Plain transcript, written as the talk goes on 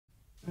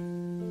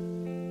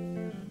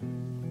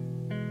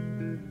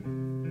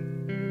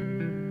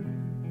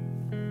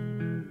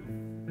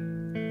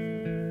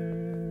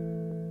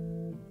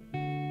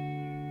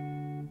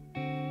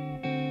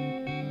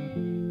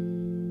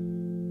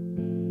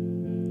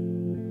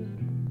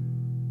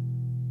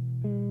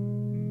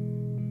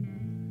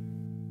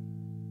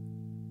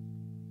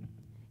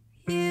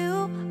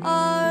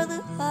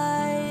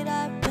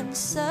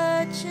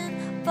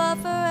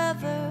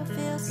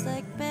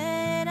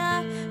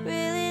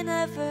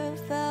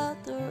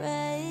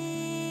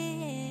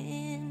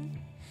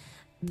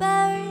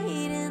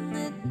buried in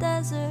the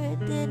desert.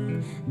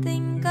 Didn't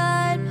think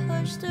I'd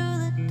push through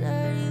the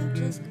dirt. You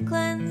just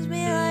cleansed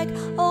me like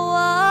a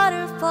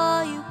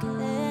waterfall. You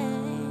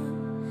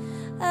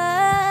came.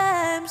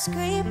 I'm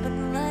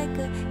screaming like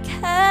a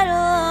kettle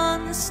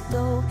on the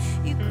stove.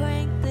 You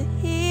cranked the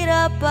heat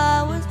up.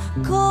 I was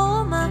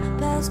cold. My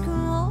past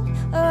rolled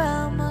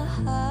around my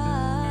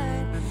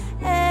heart,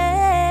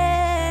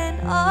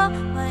 and all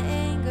my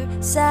anger,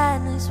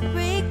 sadness,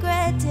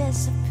 regret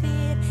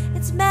disappeared.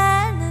 It's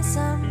madness,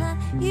 I'm not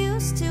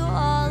used to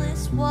all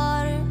this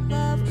water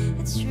love.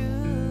 It's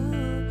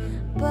true,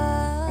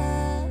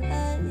 but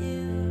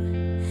you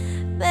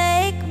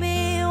make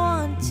me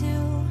want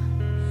to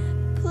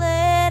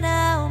plan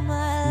out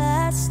my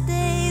last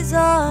days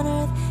on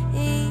earth,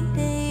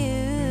 eating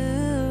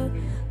you.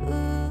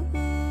 Ooh,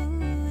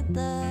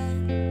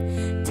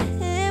 the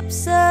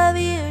tips of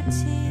your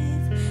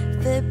teeth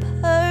fit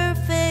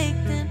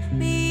perfect in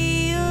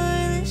me.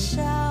 You're the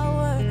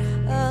shower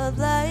of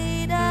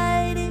light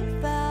I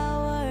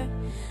devour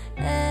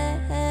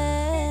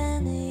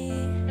any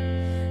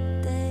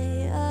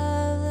day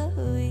of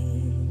the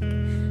week.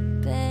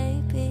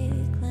 Baby,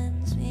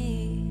 cleanse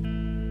me.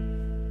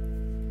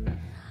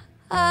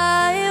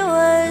 I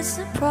was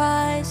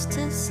surprised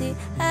to see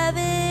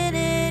heaven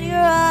in your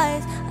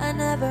eyes. I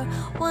never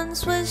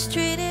once was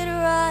treated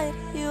right.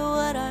 You're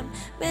what I'm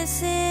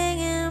missing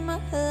in my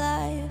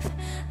life.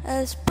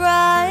 As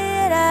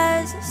bright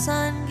as the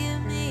sun,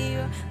 give me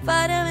your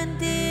vitamin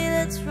D.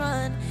 Let's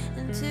run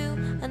into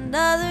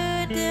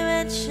another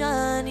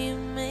dimension. You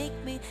make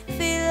me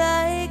feel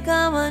like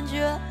I'm on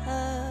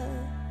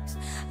drugs.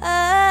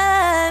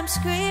 I'm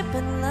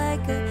screaming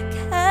like a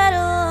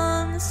kettle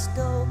on the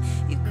stove.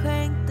 You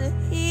cranked the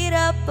heat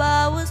up.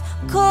 I was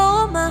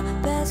cold. My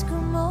best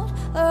remote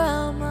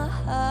around my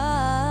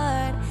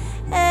heart,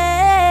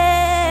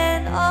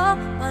 and all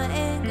my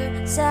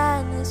anger,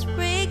 sadness,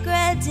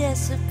 regret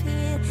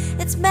disappeared.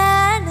 It's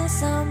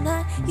madness, I'm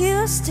not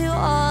used to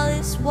all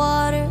this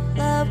water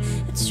love.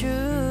 It's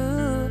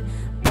true,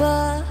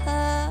 but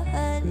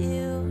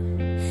you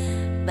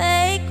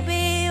make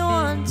me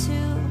want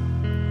to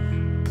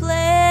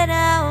plan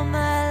out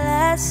my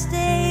last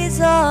days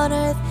on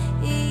earth,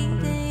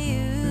 eating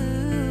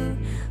you.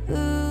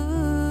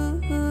 Ooh,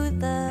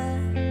 the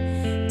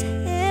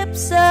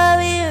tips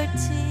of your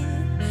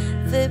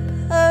teeth fit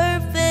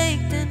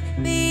perfect in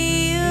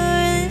me.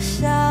 You're the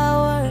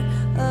shower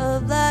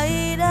of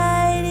light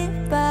I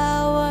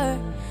devour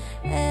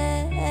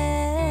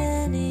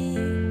any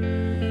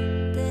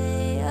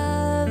day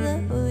of the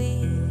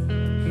week.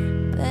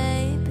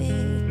 Baby,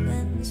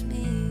 cleanse me.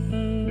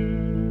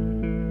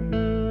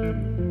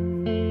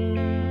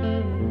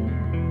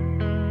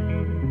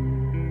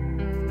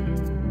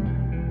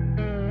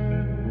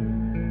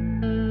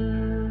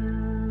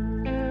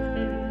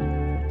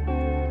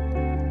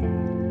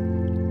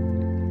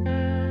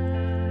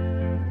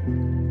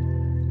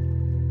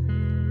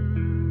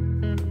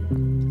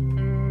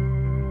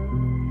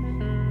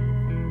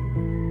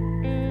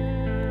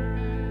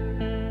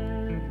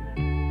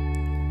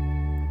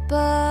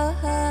 But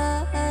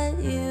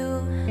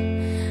you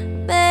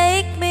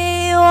make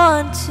me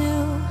want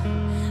to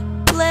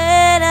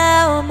plan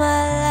out my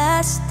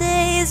last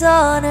days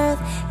on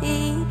earth,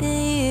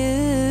 eating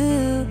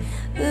you.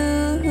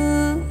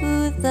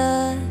 Ooh,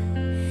 the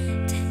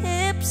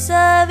tips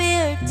of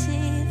your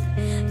teeth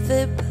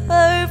fit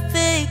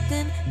perfect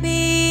in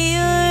me.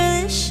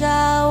 You're the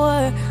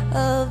shower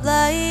of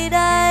light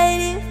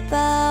I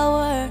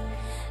devour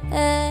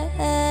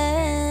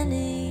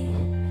any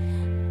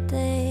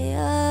day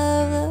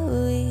of the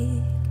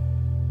week.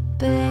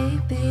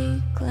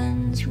 Baby,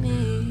 cleanse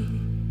me.